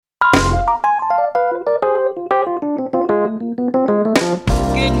Good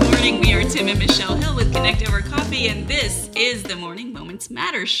morning. We are Tim and Michelle Hill with Connect Over Coffee, and this is the Morning Moments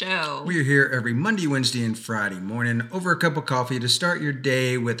Matter show. We're here every Monday, Wednesday, and Friday morning over a cup of coffee to start your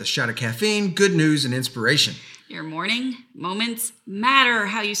day with a shot of caffeine, good news, and inspiration. Your morning moments matter.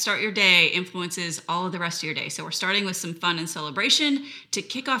 How you start your day influences all of the rest of your day. So we're starting with some fun and celebration to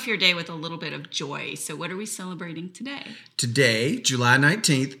kick off your day with a little bit of joy. So what are we celebrating today? Today, July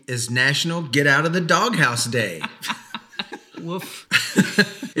 19th, is National Get Out of the Doghouse Day. Woof.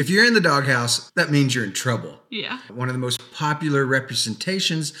 If you're in the doghouse, that means you're in trouble. Yeah. One of the most popular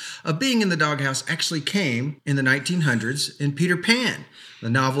representations of being in the doghouse actually came in the 1900s in Peter Pan, the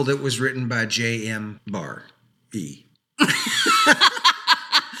novel that was written by J.M. Barrie.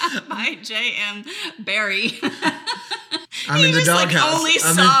 By J.M. Barrie. I'm in the doghouse. Only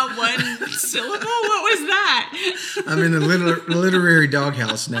saw one syllable? What was that? I'm in the literary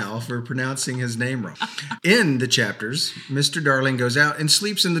doghouse now for pronouncing his name wrong. In the chapters, Mr. Darling goes out and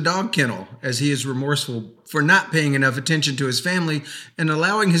sleeps in the dog kennel as he is remorseful for not paying enough attention to his family and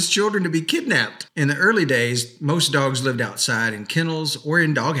allowing his children to be kidnapped. In the early days, most dogs lived outside in kennels or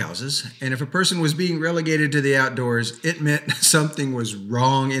in doghouses, and if a person was being relegated to the outdoors, it meant something was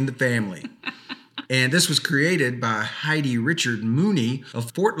wrong in the family. And this was created by Heidi Richard Mooney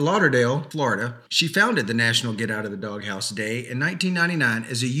of Fort Lauderdale, Florida. She founded the National Get Out of the Doghouse Day in 1999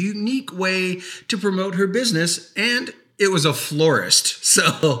 as a unique way to promote her business, and it was a florist. So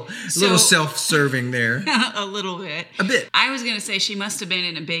a little self-serving there. A little bit. A bit. I was going to say she must have been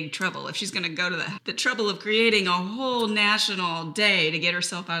in a big trouble if she's going to go to the trouble of creating a whole national day to get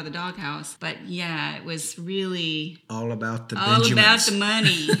herself out of the doghouse. But yeah, it was really all about the all Benjamins. about the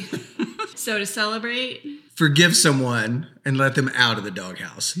money. So to celebrate, forgive someone and let them out of the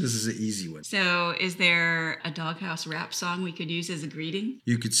doghouse. This is an easy one. So is there a doghouse rap song we could use as a greeting?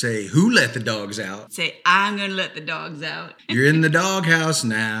 You could say, "Who let the dogs out?" Say, "I'm going to let the dogs out." You're in the doghouse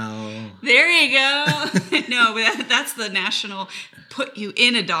now. There you go. No, but that's the National Put You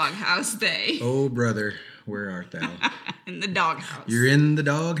in a Doghouse Day. Oh, brother, where art thou? In the doghouse. You're in the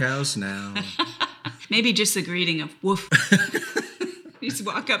doghouse now. Maybe just a greeting of woof. You just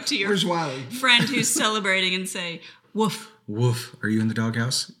walk up to your friend who's celebrating and say, woof. Woof. Are you in the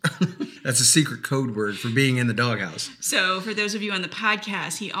doghouse? That's a secret code word for being in the doghouse. So for those of you on the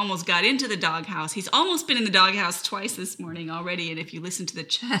podcast, he almost got into the doghouse. He's almost been in the doghouse twice this morning already. And if you listen to the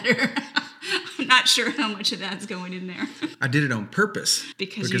chatter, I'm not sure how much of that's going in there. I did it on purpose.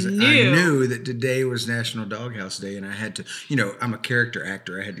 Because I knew that today was National Doghouse Day, and I had to, I'm a character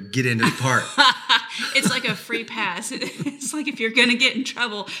actor. I had to get into the part. It's like a free pass. It's like if you're going to get in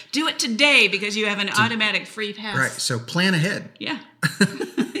trouble, do it today because you have an automatic free pass. Right, so plan ahead. Yeah.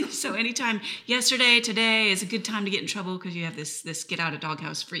 So anytime, yesterday, today is a good time to get in trouble because you have this get out of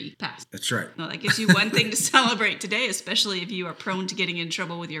doghouse free pass. That's right. Well, that gives you one thing to celebrate today, especially if you are prone to getting in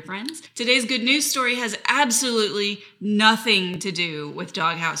trouble with your friends. Today's good news story has absolutely nothing to do with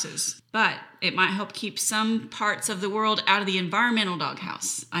doghouses, but it might help keep some parts of the world out of the environmental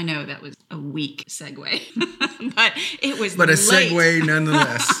doghouse. I know that was a weak segue, but it was But a late. segue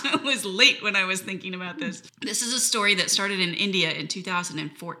nonetheless. It was late when I was thinking about this. This is a story that started in India in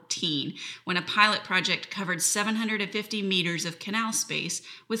 2014 when a pilot project covered 750 meters of canal space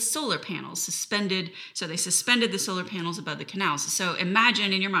with solar panels suspended. So they suspended the solar panels above the canals. So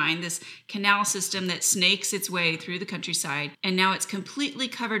imagine in your mind this canal system that snakes its way through the countryside, and now it's completely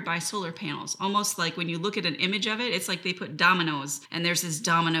covered by solar panels. Almost like when you look at an image of it, it's like they put dominoes and there's this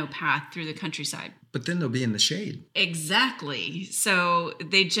domino path through the countryside. But then they'll be in the shade. Exactly. So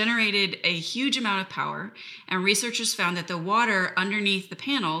they generated a huge amount of power, and researchers found that the water underneath the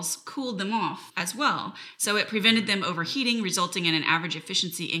panels cooled them off as well. So it prevented them overheating, resulting in an average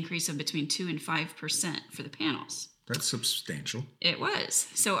efficiency increase of between 2 and 5% for the panels. That's substantial. It was.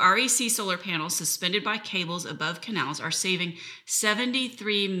 So REC solar panels suspended by cables above canals are saving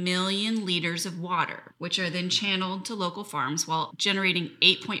 73 million liters of water, which are then channeled to local farms while generating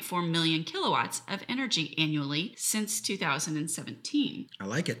 8.4 million kilowatts of energy annually since 2017. I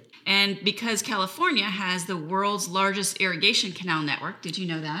like it. And because California has the world's largest irrigation canal network, did you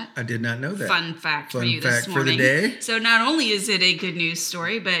know that? I did not know that. Fun fact for you this morning. Fun fact for the day. So not only is it a good news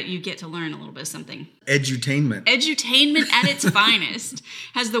story, but you get to learn a little bit of something. Edutainment. Edutainment at its finest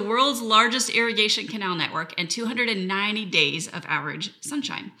has the world's largest irrigation canal network and 290 days of average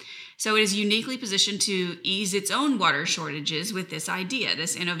sunshine. So it is uniquely positioned to ease its own water shortages with this idea,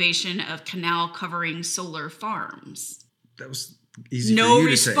 this innovation of canal covering solar farms. That was easy for you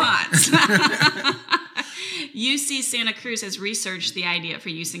to say. No response. UC Santa Cruz has researched the idea for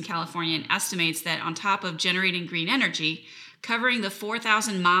use in California and estimates that on top of generating green energy, Covering the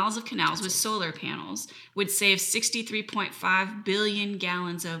 4,000 miles of canals with solar panels would save 63.5 billion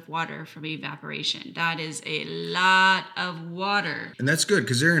gallons of water from evaporation. That is a lot of water. And that's good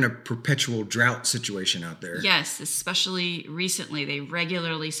because they're in a perpetual drought situation out there. Yes, especially recently, they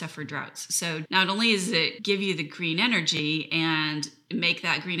regularly suffer droughts. So not only does it give you the green energy and make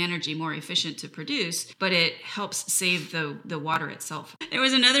that green energy more efficient to produce, but it helps save the water itself. There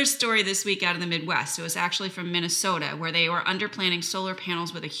was another story this week out of the Midwest. It was actually from Minnesota, where they were underplanting solar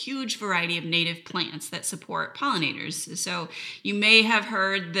panels with a huge variety of native plants that support pollinators. So you may have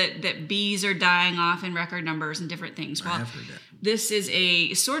heard that bees are dying off in record numbers and different things. Well, I have heard that. This is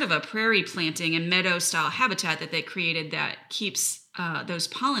a sort of a prairie planting and meadow style habitat that they created that keeps those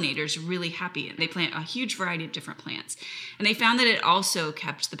pollinators really happy. And they plant a huge variety of different plants. And they found that it also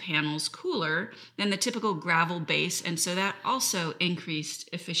kept the panels cooler than the typical gravel base. And so that also increased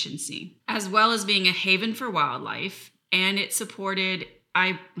efficiency, as well as being a haven for wildlife. And it supported,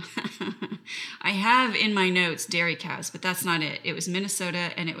 I have in my notes dairy cows, but that's not it. It was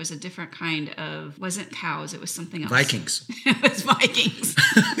Minnesota, and it was a different kind of, wasn't cows, it was something else. Vikings. It was Vikings.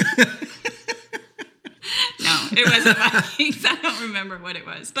 No, it wasn't Vikings. I don't remember what it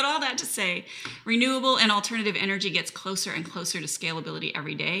was. But all that to say, renewable and alternative energy gets closer and closer to scalability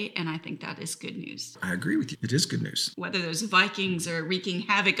every day, and I think that is good news. I agree with you. It is good news. Whether those Vikings are wreaking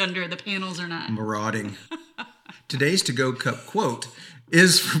havoc under the panels or not. Marauding. Today's To-Go Cup quote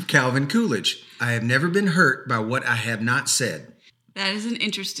is from Calvin Coolidge. I have never been hurt by what I have not said. That is an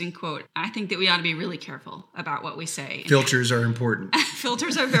interesting quote. I think that we ought to be really careful about what we say. Filters are important.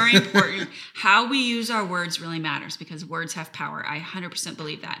 Filters are very important. How we use our words really matters because words have power. I 100%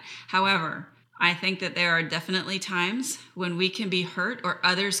 believe that. However, I think that there are definitely times when we can be hurt or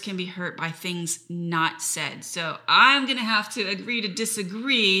others can be hurt by things not said. So I'm going to have to agree to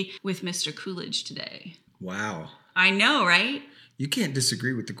disagree with Mr. Coolidge today. Wow. I know, right? You can't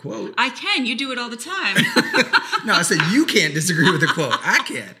disagree with the quote. I can. You do it all the time. No, I said you can't disagree with the quote. I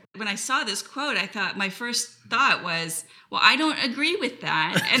can. When I saw this quote, I thought, my first thought was, well, I don't agree with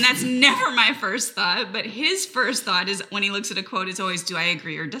that. And that's never my first thought. But his first thought is, when he looks at a quote, is always, do I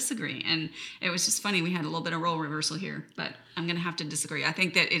agree or disagree? And it was just funny. We had a little bit of role reversal here. But I'm going to have to disagree. I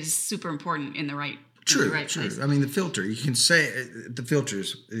think that it is super important in the right True. Place. I mean, the filter, you can say the filter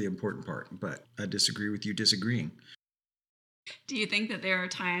is the important part. But I disagree with you disagreeing. Do you think that there are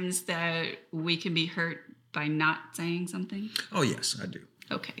times that we can be hurt by not saying something? Oh, yes, I do.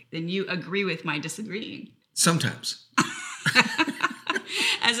 Okay, then you agree with my disagreeing. Sometimes.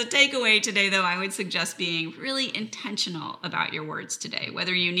 As a takeaway today, though, I would suggest being really intentional about your words today,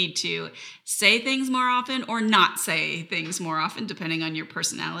 whether you need to say things more often or not say things more often, depending on your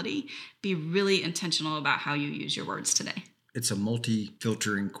personality. Be really intentional about how you use your words today. It's a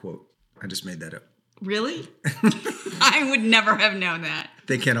multi-filtering quote. I just made that up. Really? I would never have known that.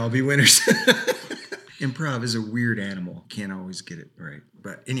 They can't all be winners. Improv is a weird animal. Can't always get it right.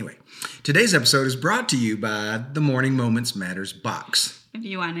 But anyway, today's episode is brought to you by the Morning Moments Matters box. If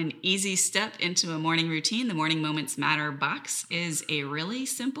you want an easy step into a morning routine, the Morning Moments Matter box is a really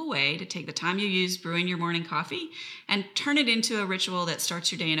simple way to take the time you use brewing your morning coffee and turn it into a ritual that starts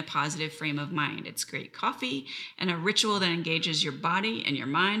your day in a positive frame of mind. It's great coffee and a ritual that engages your body and your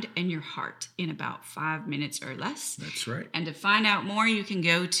mind and your heart in about 5 minutes or less. That's right. And to find out more, you can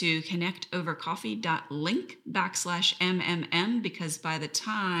go to connectovercoffee.link/MMM, because by the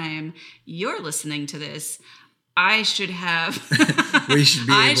time you're listening to this, I should have.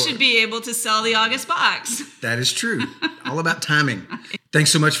 I should be able to sell the August box. That is true. All about timing.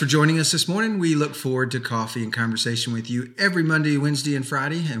 Thanks so much for joining us this morning. We look forward to coffee and conversation with you every Monday, Wednesday, and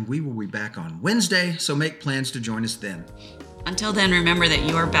Friday, and we will be back on Wednesday, so make plans to join us then. Until then, remember that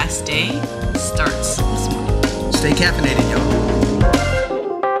your best day starts this morning. Stay caffeinated, y'all.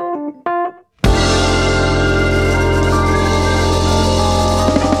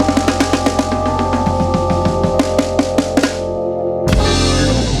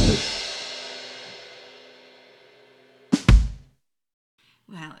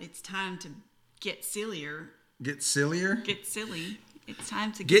 It's time to get sillier. Get sillier? Get silly. It's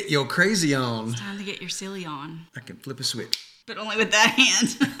time to get your crazy on. It's time to get your silly on. I can flip a switch. But only with that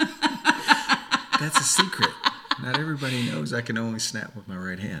hand. That's a secret. Not everybody knows I can only snap with my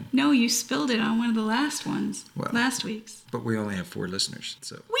right hand. No, you spilled it on one of the last ones. Well, last week's. But we only have 4 listeners,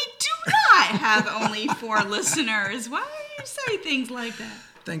 so. We do not have only 4 listeners. Why do you say things like that?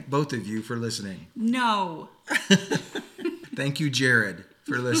 Thank both of you for listening. No. Thank you, Jared,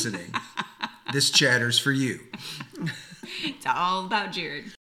 for listening. This chatter's for you. It's all about Jared.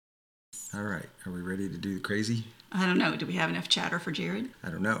 All right. Are we ready to do the crazy? I don't know. Do we have enough chatter for Jared? I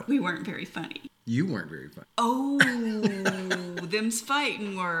don't know. We weren't very funny. You weren't very funny. Oh, them's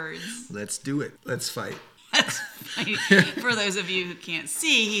fighting words. Let's do it. Let's fight. That's funny. For those of you who can't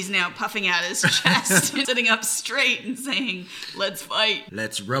see, he's now puffing out his chest and sitting up straight and saying, let's fight.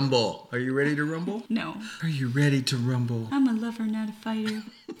 Let's rumble. Are you ready to rumble? No. Are you ready to rumble? I'm a lover, not a fighter.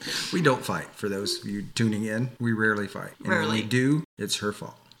 We don't fight, for those of you tuning in. We rarely fight. And Rarely. when we do, it's her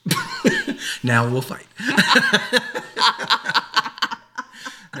fault. Now we'll fight.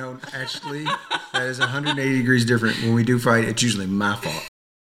 No, actually, that is 180 degrees different. When we do fight, it's usually my fault.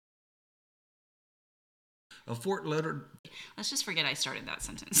 A Fort Lauderdale. Let's just forget I started that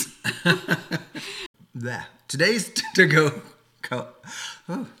sentence. Today's to go.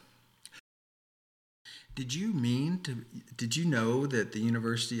 Oh. Did you know that the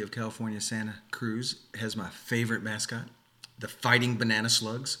University of California, Santa Cruz has my favorite mascot? The Fighting Banana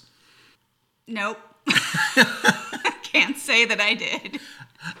Slugs? Nope. I can't say that I did.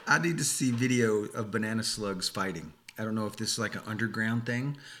 I need to see video of banana slugs fighting. I don't know if this is like an underground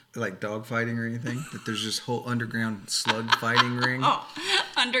thing, like dog fighting or anything, but there's this whole underground slug fighting ring. Oh,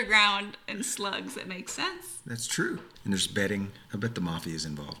 underground and slugs. That makes sense. That's true. And there's betting. I bet the mafia is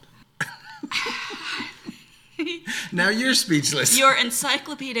involved. Now you're speechless. Your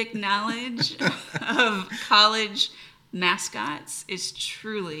encyclopedic knowledge of college mascots is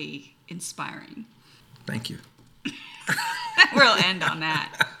truly inspiring. Thank you. We'll end on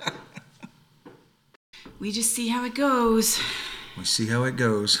that. We just see how it goes. We see how it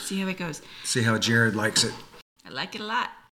goes. See how it goes. See how Jared likes it. I like it a lot.